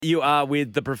You are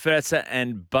with the Professor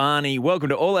and Barney. Welcome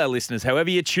to all our listeners, however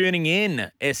you're tuning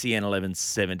in. SEN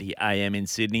 1170 AM in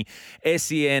Sydney,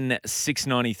 SEN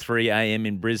 693 AM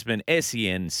in Brisbane,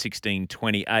 SEN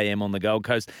 1620 AM on the Gold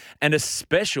Coast, and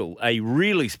a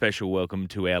really special welcome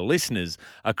to our listeners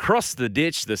across the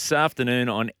ditch this afternoon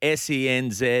on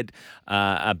SENZ.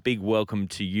 A big welcome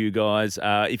to you guys.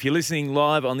 If you're listening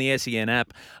live on the SEN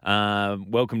app,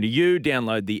 welcome to you.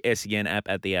 Download the SEN app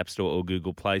at the App Store or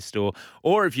Google Play Store.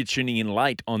 Or if you're tuning in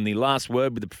late on the Last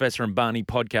Word with the Professor and Barney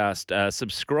podcast,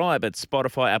 subscribe at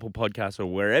Spotify, Apple Podcasts, or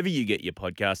wherever you get your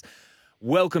podcasts.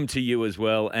 Welcome to you as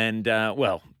well. And,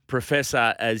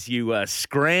 Professor, as you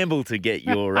scramble to get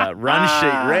your run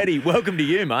sheet ready, welcome to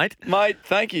you, mate. Mate,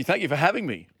 thank you. Thank you for having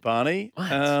me, Barney.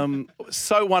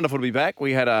 So wonderful to be back.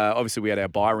 We had obviously we had our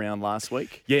bye round last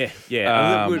week. Yeah.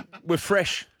 We're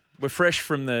fresh. We're fresh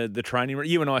from the training.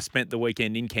 You and I spent the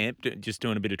weekend in camp just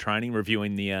doing a bit of training,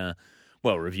 reviewing the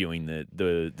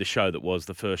show that was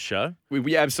the first show.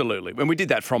 We absolutely. And we did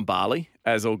that from Bali,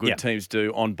 as all good teams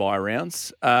do on bye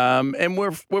rounds. And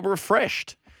we're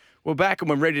refreshed. We're back and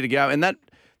we're ready to go. And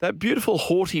that beautiful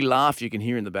haughty laugh you can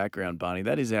hear in the background, Barney,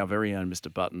 that is our very own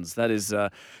Mr. Buttons. That is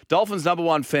Dolphins'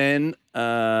 #1 fan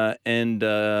and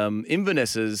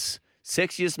Inverness's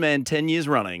sexiest man 10 years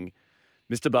running,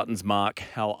 Mr. Buttons. Mark,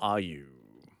 how are you?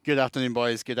 Good afternoon,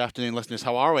 boys. Good afternoon, listeners.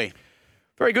 How are we?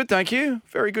 Very good, thank you.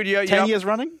 Very good. 10 years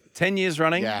running? 10 years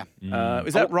running? Yeah.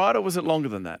 Is that right, or was it longer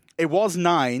than that? It was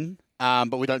 9,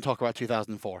 but we don't talk about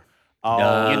 2004.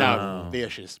 Oh. You know, the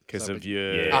issues. Because So of we-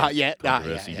 your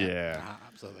controversy. Yeah.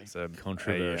 Absolutely. it's a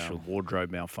Controversial.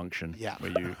 wardrobe malfunction Yeah.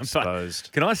 where you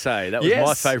exposed. Can I say, that was Yes.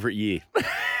 my favourite year.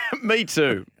 Me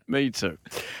too.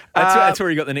 That's where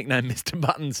he got the nickname Mr.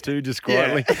 Buttons too, just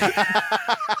quietly.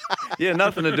 Yeah,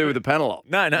 nothing to do with the panel.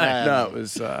 No. No, it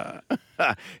was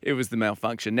it was the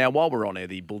malfunction. Now, while we're on air,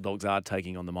 the Bulldogs are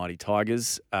taking on the mighty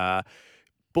Tigers.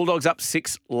 Bulldogs up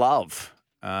 6-love.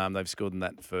 They've scored in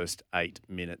that first 8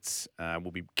 minutes.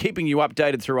 We'll be keeping you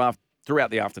updated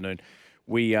throughout the afternoon.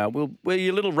 We're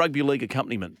your little rugby league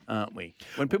accompaniment, aren't we?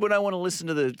 When people don't want to listen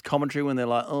to the commentary when they're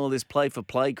like, oh, this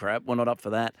play-for-play crap, we're not up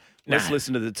for that. Let's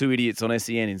listen to the two idiots on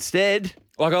SEN instead.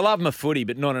 Like, I love my footy,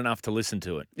 but not enough to listen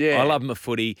to it. Yeah. I love my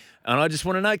footy, and I just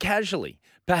want to know casually.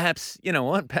 Perhaps, you know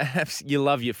what? Perhaps you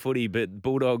love your footy, but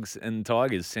Bulldogs and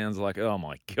Tigers sounds like, oh,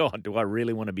 my God, do I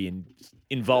really want to be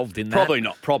involved in that?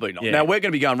 Probably not. Yeah. Now, we're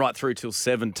going to be going right through till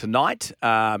 7 tonight.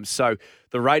 So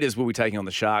the Raiders will be taking on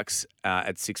the Sharks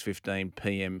at 6:15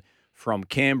 p.m. from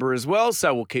Canberra as well.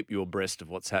 So we'll keep you abreast of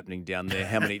what's happening down there.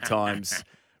 How many times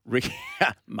Ricky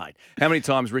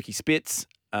spits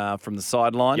from the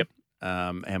sideline? Yep.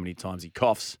 How many times he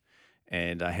coughs?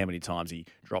 And how many times he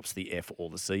drops the F or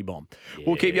the C bomb.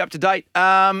 We'll keep you up to date.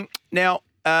 Now,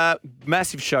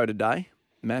 massive show today.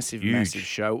 Massive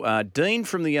show. Dean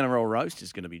from the NRL Roast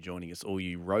is going to be joining us, all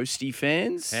you roasty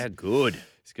fans. How good.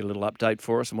 He's got a little update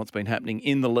for us on what's been happening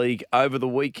in the league over the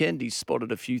weekend. He's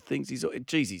spotted a few things. He's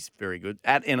very good.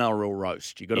 At NRL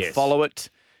Roast. You've got to follow it.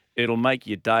 It'll make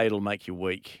your day. It'll make your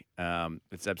week.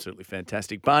 It's absolutely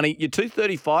fantastic. Barney, your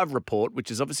 2:35 report,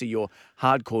 which is obviously your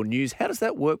hardcore news, how does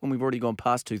that work when we've already gone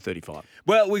past 2:35?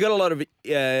 Well, we got a lot of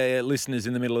listeners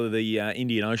in the middle of the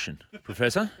Indian Ocean,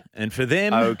 Professor, and for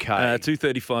them,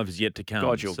 2:35 is yet to come.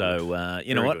 God, you're so good.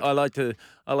 you know Very what? good.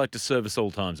 I like to service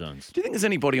all time zones. Do you think there's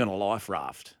anybody on a life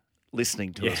raft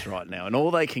listening to us right now, and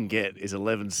all they can get is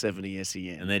 1170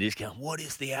 SEN? And they're just going, what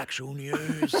is the actual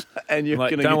news? And you're like,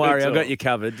 going to don't worry, I've got you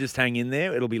covered. Just hang in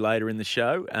there. It'll be later in the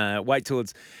show. Wait till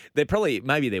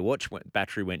maybe their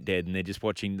battery went dead and they're just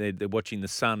watching the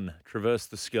sun traverse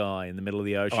the sky in the middle of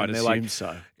the ocean. I'd and they're assume like,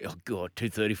 so. oh, God,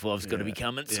 2:35's got to be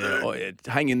coming soon. Yeah. Oh, yeah.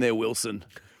 Hang in there, Wilson.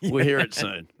 We'll hear it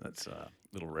soon. That's a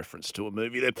little reference to a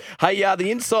movie there. Hey, the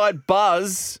Inside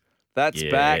Buzz, that's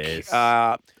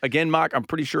back. Again, Mark, I'm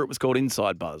pretty sure it was called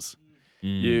Inside Buzz.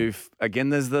 There's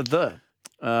the.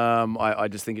 I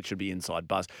just think it should be Inside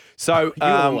Buzz. So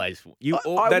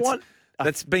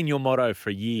that's been your motto for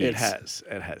years. It has.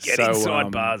 Get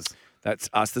inside Buzz. That's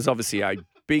us. There's obviously a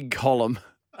big column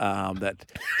that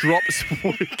drops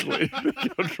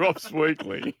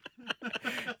weekly.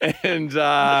 And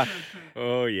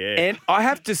oh yeah. And I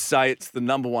have to say it's the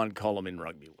 #1 column in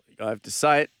rugby league. I have to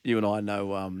say it. You and I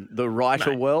know the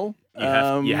writer well.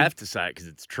 You have to say it because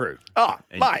it's true. Oh,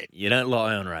 And mate. You don't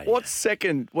lie on radio. What is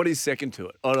second to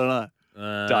it? I don't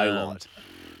know. Daylight.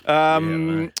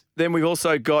 right. Then we've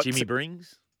also got Jimmy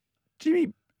Brings?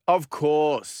 Jimmy, of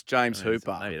course, James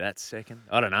Hooper. Maybe that's second.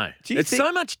 I don't know. Do you It's think-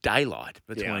 so much daylight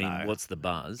between know. what's the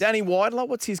buzz. Danny Weidler,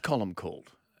 what's his column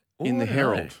called? Ooh, in the I don't know.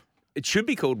 Herald. It should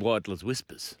be called Weidler's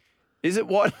Whispers. Is it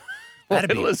what? That'd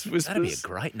be Wireless a Whispers.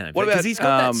 great name. What Because about, he's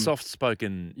got that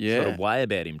soft-spoken yeah. sort of way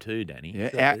about him too, Danny. Yeah,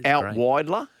 It's out great.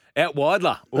 Widler. Out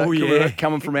Widler. That Oh, yeah.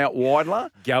 coming from out Widler.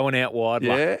 Going out Widler.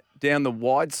 Yeah, down the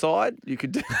wide side. You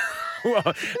could do. Well,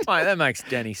 mate, that makes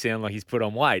Danny sound like he's put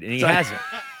on weight, and he hasn't.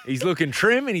 He's looking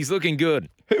trim and he's looking good.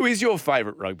 Who is your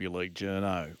favourite rugby league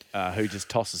journo who just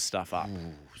tosses stuff up?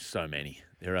 Ooh, so many.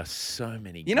 There are so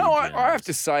many. You know, I have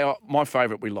to say, my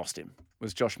favourite, we lost him,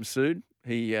 was Josh Masood.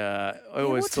 He, I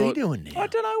always what's thought. he doing now? I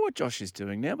don't know what Josh is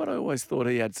doing now, but I always thought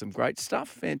he had some great stuff,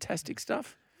 fantastic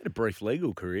stuff. Had a brief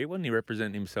legal career, wasn't he?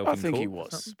 Representing himself I in think court he or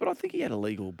was, something? but I think he had a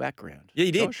legal background. Yeah,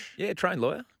 he did. Josh, Yeah, trained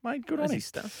lawyer. mate, good Knows on him. his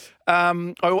stuff.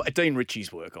 Dean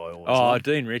Ritchie's work, I always Oh, liked.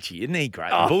 Dean Ritchie, isn't he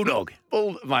great? Oh. Bulldog.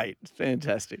 Mate,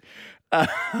 fantastic.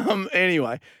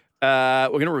 Anyway, we're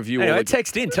going to review all Anyway, the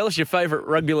text in. Tell us your favourite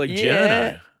rugby league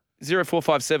Yeah. journo.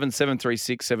 0457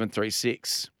 736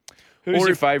 736. Who's Or your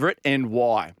if- favourite and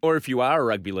why? Or if you are a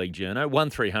rugby league journo,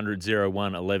 1300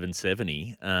 01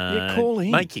 1170. Call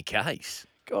in. Make your case.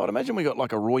 God, imagine we got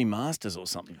like a Roy Masters or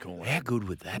something calling. How good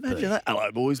would that Imagine be? that. Hello,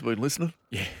 boys, been listening.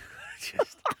 Yeah.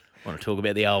 Just want to talk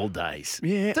about the old days.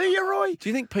 Yeah. Do you, Roy? Do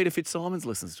you think Peter Fitzsimons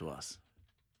listens to us?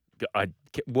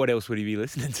 What else would he be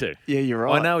listening to? Yeah, you're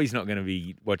I know he's not going to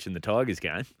be watching the Tigers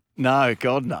game. No,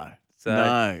 God, no. So-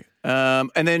 No.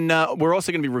 And then we're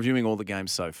also going to be reviewing all the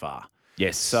games so far.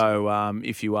 Yes. So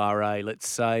if you are let's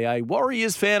say, a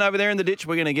Warriors fan over there in the ditch,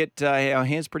 we're going to get our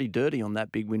hands pretty dirty on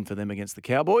that big win for them against the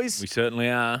Cowboys. we certainly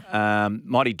are.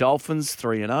 Mighty Dolphins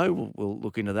 3-0. We'll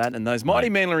look into that. And those mighty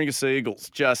Manly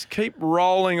Seagulls just keep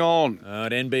rolling on.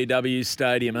 At NBW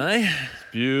Stadium, eh?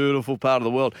 Beautiful part of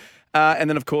the world. And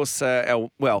then, of course,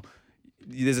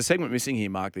 there's a segment missing here,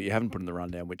 Mark, that you haven't put in the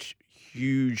rundown, which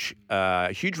huge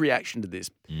reaction to this.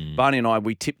 Barney and I,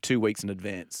 we tip 2 weeks in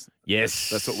advance. Yes.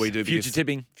 That's what we do. Future because-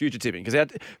 tipping. Future tipping. Because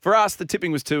for us, the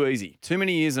tipping was too easy. Too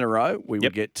many years in a row, we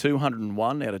would get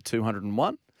 201 out of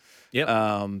 201.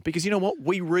 Yep. Because you know what?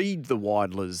 We read the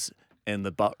Widlers and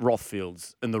the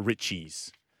Rothfields and the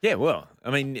Richies. Yeah, well,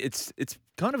 I mean, it's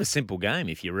kind of a simple game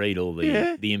if you read all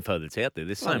the info that's out there.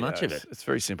 There's so much of it. It's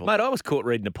very simple. Mate, I was caught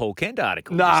reading a Paul Kent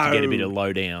article just to get a bit of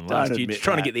lowdown last year, admit just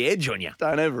trying that. to get the edge on you.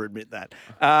 Don't ever admit that.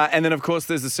 And then, of course,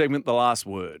 there's the segment, The Last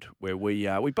Word, where we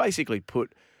basically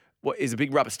put what is a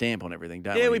big rubber stamp on everything,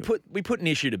 don't we? Yeah, we put an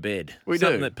issue to bed. We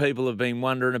Something do. that people have been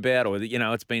wondering about, or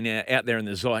it's been out there in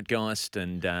the zeitgeist,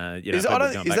 and Is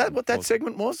that what that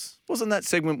segment was? Wasn't that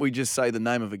segment we just say the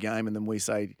name of a game and then we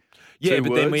say Yeah, two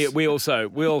but words? then we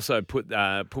also put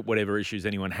whatever issues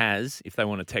anyone has if they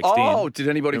want to text in. Oh, did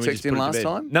anybody and we text just in put it to last bed.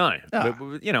 time? No, Ah,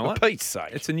 but you know what? For Pete's sake.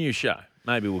 It's a new show.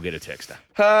 Maybe we'll get a texter.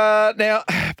 Now,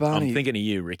 Barney. I'm thinking of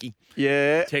you, Ricky.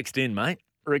 Yeah, Text in, mate.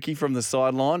 Ricky from the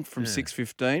sideline from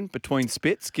 6:15 between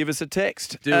spits. Give us a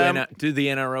text. Do the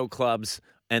NRL clubs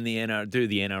and the NRL,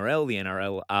 the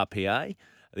NRL RPA,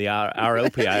 the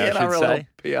RLPA, I should say.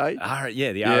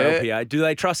 NRLPA. The RLPA. Do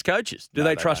they trust coaches? Do No,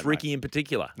 they they trust don't, Ricky in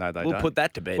particular? No, they we'll don't. put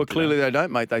that to bed. Well, today. clearly they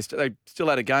don't, mate. They still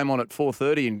had a game on at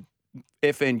 4:30 in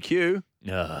FNQ.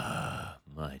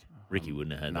 Mate, Ricky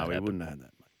wouldn't have had No, that we happen. wouldn't have had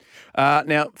that, mate.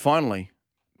 Now, finally,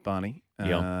 Barney.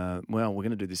 Yeah. Well, we're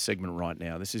going to do this segment right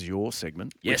now. This is your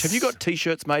segment. Which- Yes. have you got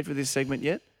T-shirts made for this segment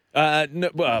yet? No,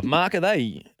 well, Mark, are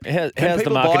they? How's Can the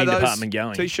people buy marketing those department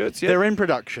going? T-shirts yet? They're in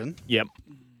production. Yep.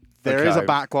 There is Okay. a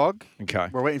backlog. Okay.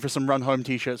 We're waiting for some run home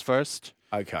T-shirts first.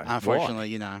 Okay.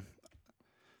 Unfortunately,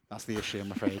 that's the issue.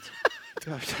 I'm afraid.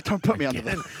 Don't put me under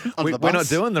the We're bus. not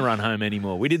doing the run home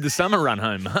anymore. We did the summer run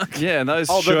home, Mark. Yeah, and those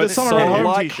Oh, the shirts summer sold run home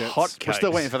like T-shirts. hotcakes. We're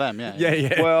still waiting for them. Yeah.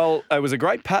 Yeah. Well, it was a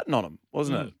great pattern on them,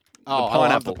 wasn't it? Oh, the I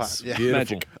love the pineapples. yeah. Beautiful.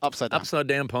 Magic. Upside down. Upside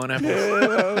down pineapples.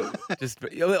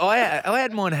 I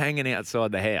had mine hanging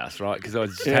outside the house, right? Because I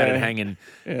just had it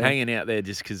hanging out there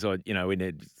just because in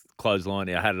a clothesline,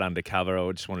 I had it under cover.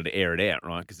 I just wanted to air it out,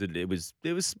 right? Because it was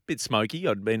a bit smoky.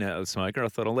 I'd been a smoker. I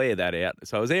thought I'll air that out.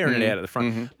 So I was airing it out at the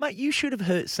front. Mate, you should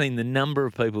have seen the number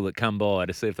of people that come by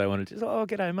to see if they wanted to.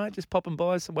 G'day, mate. Just popping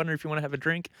by. So wonder if you want to have a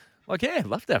drink. Like, yeah, I'd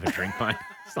love to have a drink, mate.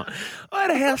 I had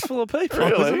a house full of people.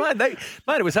 Really? Mate,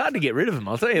 it was hard to get rid of them,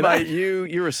 I'll tell you Mate, that.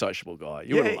 you're a sociable guy.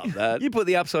 You would have loved that. You put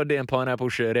the upside down pineapple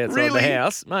shirt outside Really? the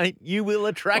house, mate, you will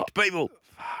attract people.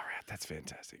 Far out. That's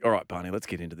fantastic. All right, Barney, let's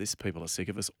get into this. People are sick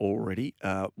of us already.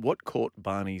 What caught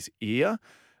Barney's ear?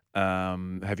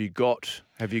 Have you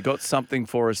got something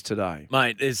for us today?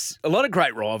 Mate, there's a lot of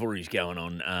great rivalries going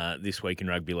on this week in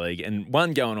rugby league, and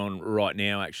one going on right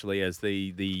now actually as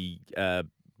the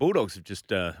Bulldogs have just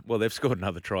they've scored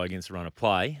another try against the run of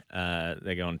play.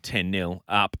 They're going 10-0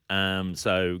 up,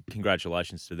 so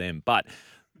congratulations to them. But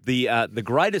the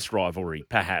greatest rivalry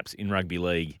perhaps in rugby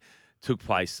league took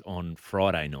place on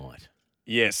Friday night.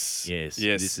 Yes. Yes,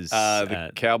 Yes. this is,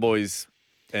 the Cowboys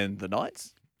and the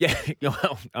Knights. Yeah,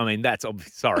 well, I mean, that's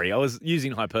sorry. I was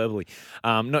using hyperbole.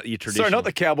 Not your traditional. Sorry, not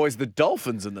the Cowboys, the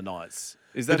Dolphins and the Knights.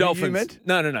 Is the that who Dolphins. you meant?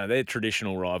 No. They're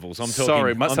traditional rivals. I'm talking.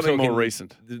 Sorry, I'm something more talking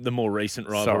recent. The more recent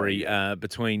rivalry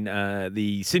between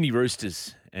the Sydney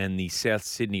Roosters and the South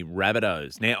Sydney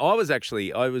Rabbitohs. Now, I was at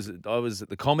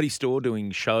the Comedy Store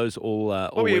doing shows all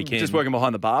Were you weekend. just working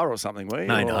behind the bar or something, were you?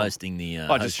 No, Or- hosting the. just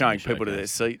hosting showing the people to their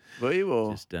showcase. seat, were you?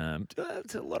 Or Just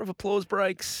it's a lot of applause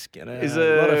breaks. do lot they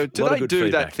of good do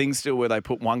feedback. that thing still where they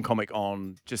put one comic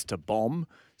on just to bomb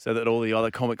so that all the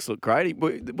other comics look great?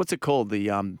 What's it called?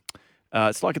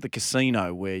 It's like at the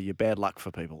casino where you're bad luck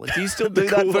for people. Do you still do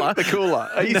that? cooler? The cooler.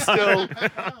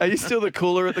 Are you still the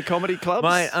cooler at the comedy clubs?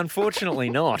 Mate, unfortunately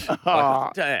not.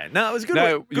 No, it was a good,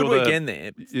 No, good you're weekend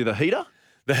there. You're the heater?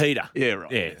 The heater. Yeah,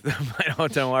 right. Yeah. Mate, oh,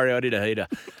 don't worry, I did a heater.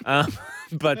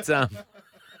 But that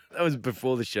was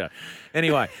before the show.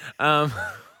 Anyway.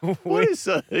 What is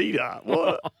a heater?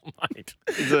 What? Mate.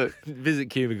 Is it? Visit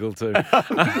Cubicle too.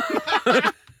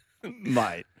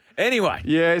 Mate. Anyway.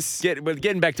 Yes.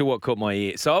 Getting back to what caught my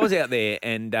ear. So I was out there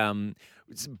and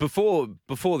before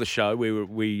the show,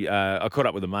 I caught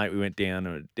up with a mate. We went down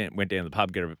to the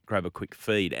pub, grab a quick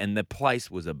feed, and the place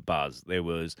was a buzz. There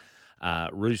was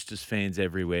Roosters fans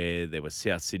everywhere. There were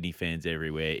South Sydney fans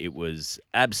everywhere. It was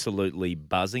absolutely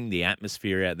buzzing, the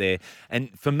atmosphere out there.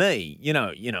 And for me, you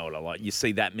know what I like. You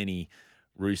see that many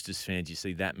Roosters fans, you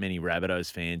see that many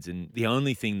Rabbitohs fans, and the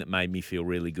only thing that made me feel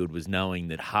really good was knowing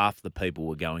that half the people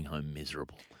were going home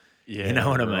miserable. Yeah, You know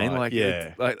what I mean? right,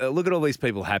 yeah. Look at all these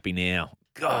people happy now.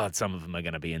 God, some of them are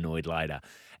going to be annoyed later.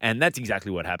 And that's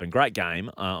exactly what happened. Great game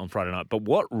on Friday night. But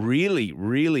what really,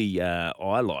 really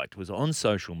I liked was on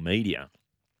social media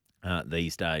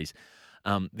these days,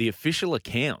 the official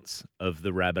accounts of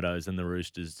the Rabbitohs and the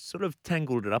Roosters sort of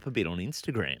tangled it up a bit on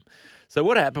Instagram. So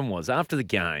what happened was after the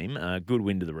game, good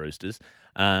win to the Roosters,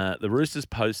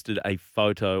 posted a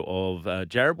photo of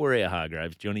Jared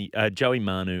Warrior-Hargraves, Joey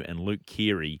Manu and Luke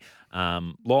Keary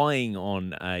lying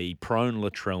on a prone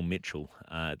Latrell Mitchell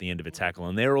at the end of a tackle.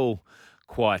 And they're all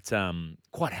quite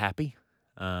happy,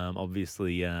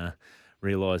 obviously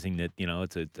realising that,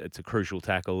 it's a crucial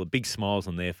tackle, big smiles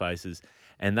on their faces.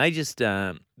 And they just,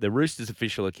 the Roosters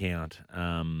official account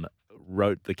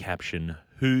wrote the caption,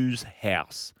 "Whose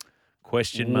house?"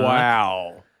 Question mark.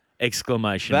 Wow.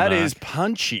 Exclamation That mark. is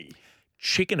punchy.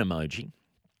 Chicken emoji.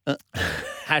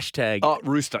 Hashtag. Oh,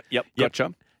 rooster. Yep.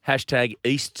 Gotcha. Hashtag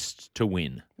Easts to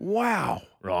win. Wow.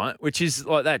 Right, which is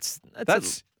like that's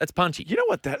punchy. You know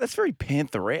what? That's very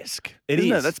Panther-esque. It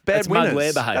isn't is. It? That's bad That's winners.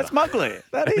 Mugler behaviour. That's Mugler.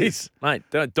 That is. Mate,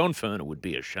 Don Ferner would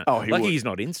be ashamed. Oh, he Lucky would. he's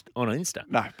not on Insta.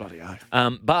 No, bloody oath.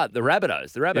 But the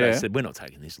Rabbitohs Yeah. said, we're not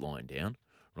taking this line down,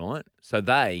 right? So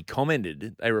they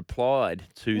replied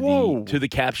to Whoa. the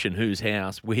caption, "Whose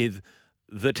house?" with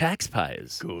the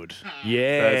taxpayers. Good.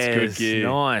 Yes, That's good gear.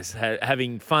 Nice.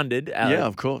 Having funded, Yeah,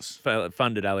 of course.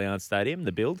 funded Allianz Stadium,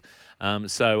 the build.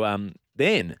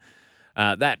 Then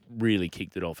that really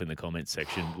kicked it off in the comments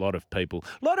section. A lot of people,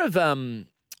 a lot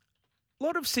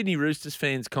of Sydney Roosters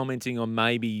fans commenting on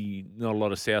maybe not a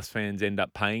lot of South fans end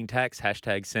up paying tax.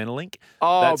 Hashtag Centrelink.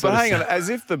 Oh, That but sort of hang on. stuff. As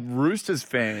if the Roosters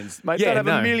fans, mate, Yeah, they'd have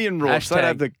no. a million rules. They'd Hashtag-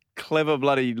 have the clever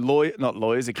bloody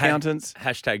accountants.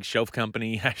 Hashtag Shelf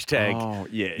Company. Hashtag. Oh,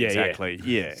 yeah, exactly.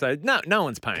 Yeah. So no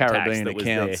one's paying tax Caribbean that was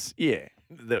accounts. Yeah.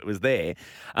 that was there.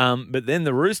 But then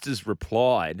the Roosters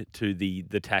replied to the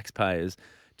taxpayers,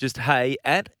 just, "Hey,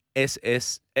 at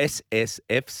SSFC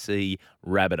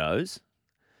Rabbitohs,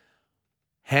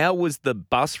 how was the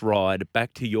bus ride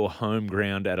back to your home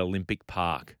ground at Olympic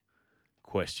Park?"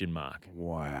 Question mark.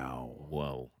 Wow.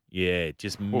 Whoa. Yeah,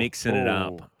 just mixing it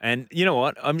Oh. up. And you know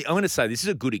what? I'm going to say this is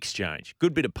a good exchange,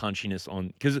 good bit of punchiness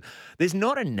because there's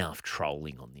not enough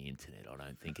trolling on the internet, I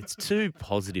don't think. It's too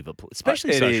positive,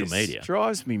 especially It social is. media.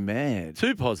 Drives me mad.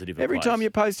 Too positive. a Every place. time you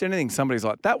post anything, somebody's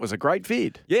like, "That was a great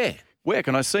vid. Yeah. Where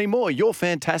can I see more? You're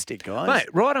fantastic, guys." Mate,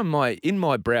 right in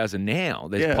my browser now,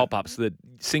 there's Yeah. pop-ups that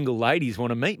single ladies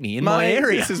want to meet me in my Mate,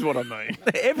 area. This is what I mean.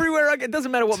 Everywhere I go, it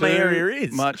doesn't matter what my Too area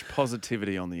is. much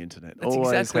positivity on the internet. That's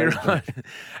Always exactly has been.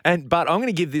 right. But I'm going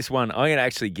to give this one. I'm going to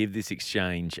actually give this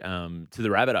exchange to the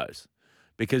Rabbitohs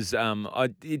because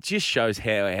it just shows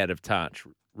how out of touch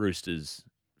Roosters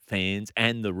fans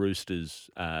and the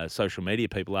Roosters social media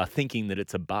people are thinking that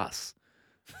it's a bus.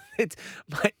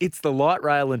 It's the light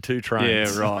rail and 2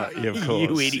 trains. Yeah, right. Yeah, of You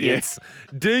course. idiots.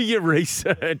 Do your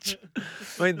research.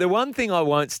 I mean, the one thing I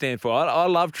won't stand for, I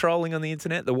love trolling on the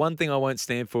internet. The one thing I won't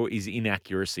stand for is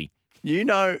inaccuracy. You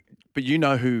know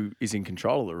who is in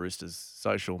control of the Roosters'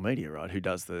 social media, right? Who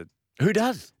does Who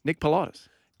does? Nick Politis.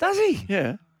 Does he?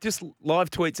 Yeah. just live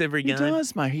tweets every He game.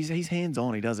 does, mate. He's hands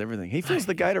on. He does everything. He fills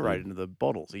the Gatorade into the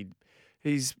bottles.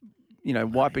 He's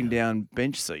wiping down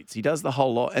bench seats. He does the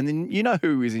whole lot. And then you know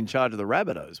who is in charge of the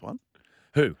Rabbitohs one?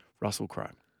 Who? Russell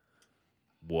Crowe.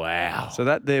 Wow. So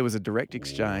that there was a direct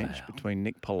exchange between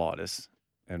Nick Politis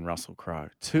and Russell Crowe,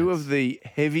 two of the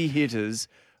heavy hitters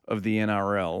of the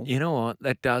NRL. You know what?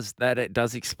 It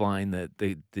does explain the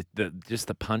just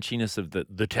the punchiness of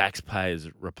the taxpayers'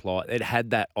 reply. It had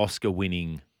that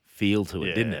Oscar-winning feel to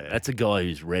it, didn't it? That's a guy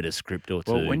who's read a script or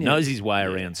two, Well, knows his way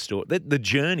around story. The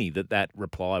journey that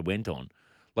reply went on,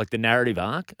 like the narrative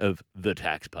arc of the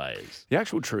taxpayers. The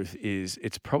actual truth is,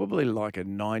 it's probably like a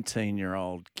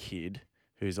 19-year-old kid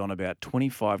who's on about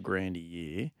 25 grand a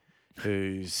year,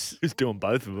 who's doing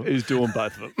both of them.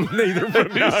 Neither of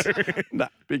them know. No,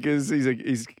 because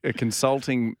he's a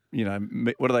consulting,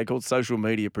 what are they called? Social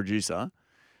media producer.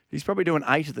 He's probably doing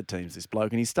 8 of the teams, this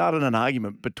bloke, and he started an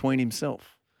argument between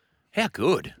himself. How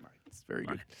good. It's very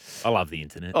good. I love the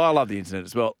internet. Oh, I love the internet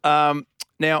as well.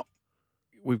 Now,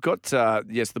 we've got,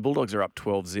 the Bulldogs are up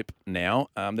 12-zip now.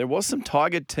 There was some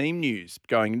Tiger team news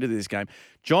going into this game.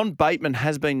 John Bateman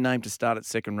has been named to start at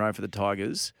second row for the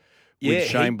Tigers with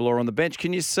Shane Bloor on the bench.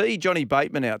 Can you see Johnny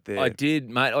Bateman out there? I did,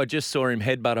 mate. I just saw him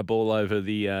headbutt a ball over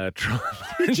the try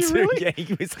line. Did you really? Yeah,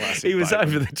 he was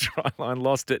over the try line,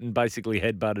 lost it, and basically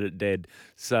headbutted it dead.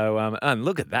 So, and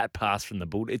look at that pass from the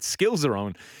Bull. Its skills are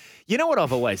on. You know what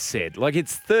I've always said? Like,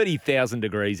 it's 30,000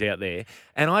 degrees out there,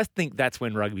 and I think that's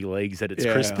when rugby league's at its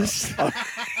Christmas.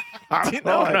 Do you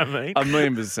know what I mean?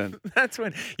 1,000,000%. That's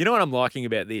when. You know what I'm liking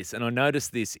about this, and I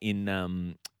noticed this in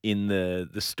the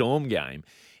Storm game,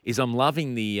 is I'm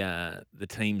loving the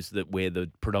teams that wear the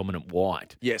predominant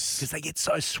white. Yes. Because they get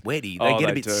so sweaty. They get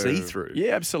a bit see-through.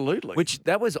 Yeah, absolutely.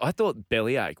 I thought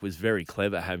Bellyache was very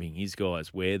clever having his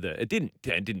guys wear it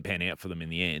didn't pan out for them in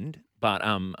the end. But,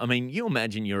 I mean, you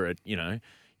imagine you're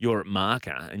at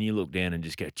marker and you look down and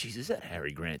just go, geez, is that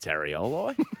Harry Grant's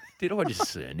areoli? Did I just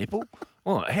see a nipple?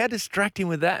 Oh, how distracting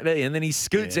would that be? And then he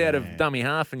scoots out of dummy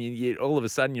half and you all of a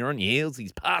sudden you're on your heels.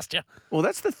 He's past you. Well,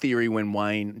 that's the theory when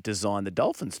Wayne designed the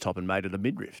Dolphins top and made it a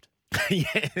midriff.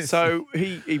 Yes. So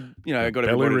he got belly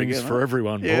everybody rings together. for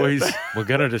everyone, boys. We're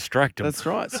going to distract them. That's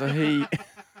right. So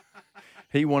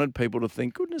he wanted people to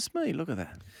think, goodness me, look at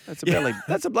that. That's a belly.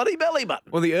 That's a bloody belly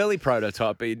button. Well, the early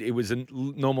prototype, it was a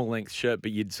normal length shirt,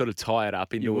 but you'd sort of tie it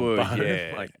up into a bone.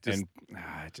 Yeah.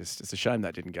 It's a shame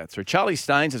that didn't go through. Charlie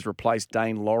Staines has replaced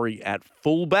Dane Laurie at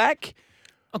fullback.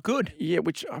 Oh, good. Yeah,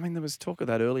 which, I mean, there was talk of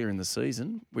that earlier in the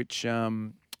season, which I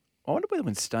wonder whether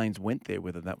when Staines went there,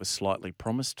 whether that was slightly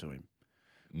promised to him.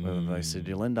 Whether they said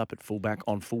he'll end up at fullback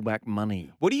on fullback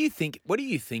money. What do you think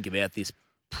about this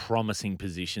promising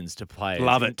positions to play?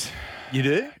 Love it. You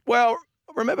do? Well,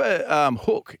 remember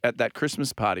Hook at that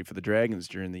Christmas party for the Dragons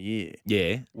during the year?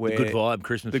 Yeah. The Good Vibe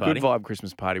Christmas party. The Good Vibe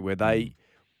Christmas party where they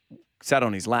sat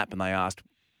on his lap and they asked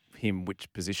him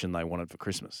which position they wanted for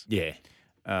Christmas. Yeah.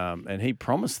 And he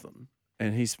promised them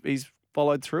and he's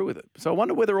followed through with it. So I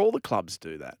wonder whether all the clubs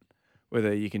do that,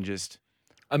 whether you can just...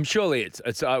 Surely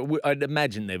I'd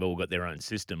imagine they've all got their own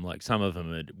system. Like some of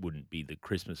them, it wouldn't be the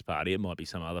Christmas party. It might be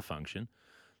some other function,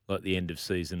 like the end of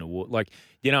season award. Like,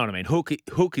 you know what I mean?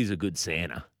 Hook is a good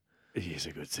Santa. He is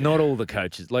a good Santa. Not all the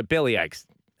coaches. Like Bellyache's,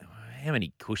 how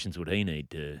many cushions would he need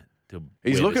to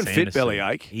He's wear looking the fit, Santa suit?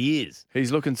 Bellyache. He is.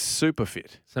 He's looking super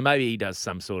fit. So maybe he does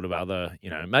some sort of other,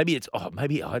 maybe it's,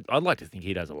 maybe I'd like to think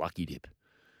he does a lucky dip.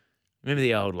 Remember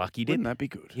the old lucky dip? Wouldn't that be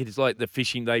good? It's like the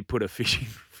fishing. They put a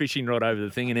fishing rod over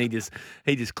the thing, and he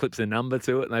just clips a number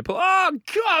to it, and they pull. Oh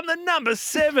God, I'm the number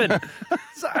 7.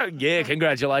 So yeah,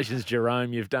 congratulations,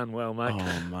 Jerome. You've done well, mate.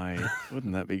 Oh mate,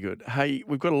 wouldn't that be good? Hey,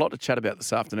 we've got a lot to chat about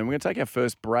this afternoon. We're going to take our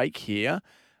first break here,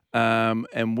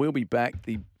 and we'll be back.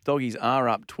 The doggies are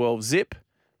up 12-zip.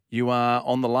 You are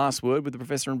on the last word with the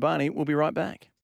Professor and Barney. We'll be right back.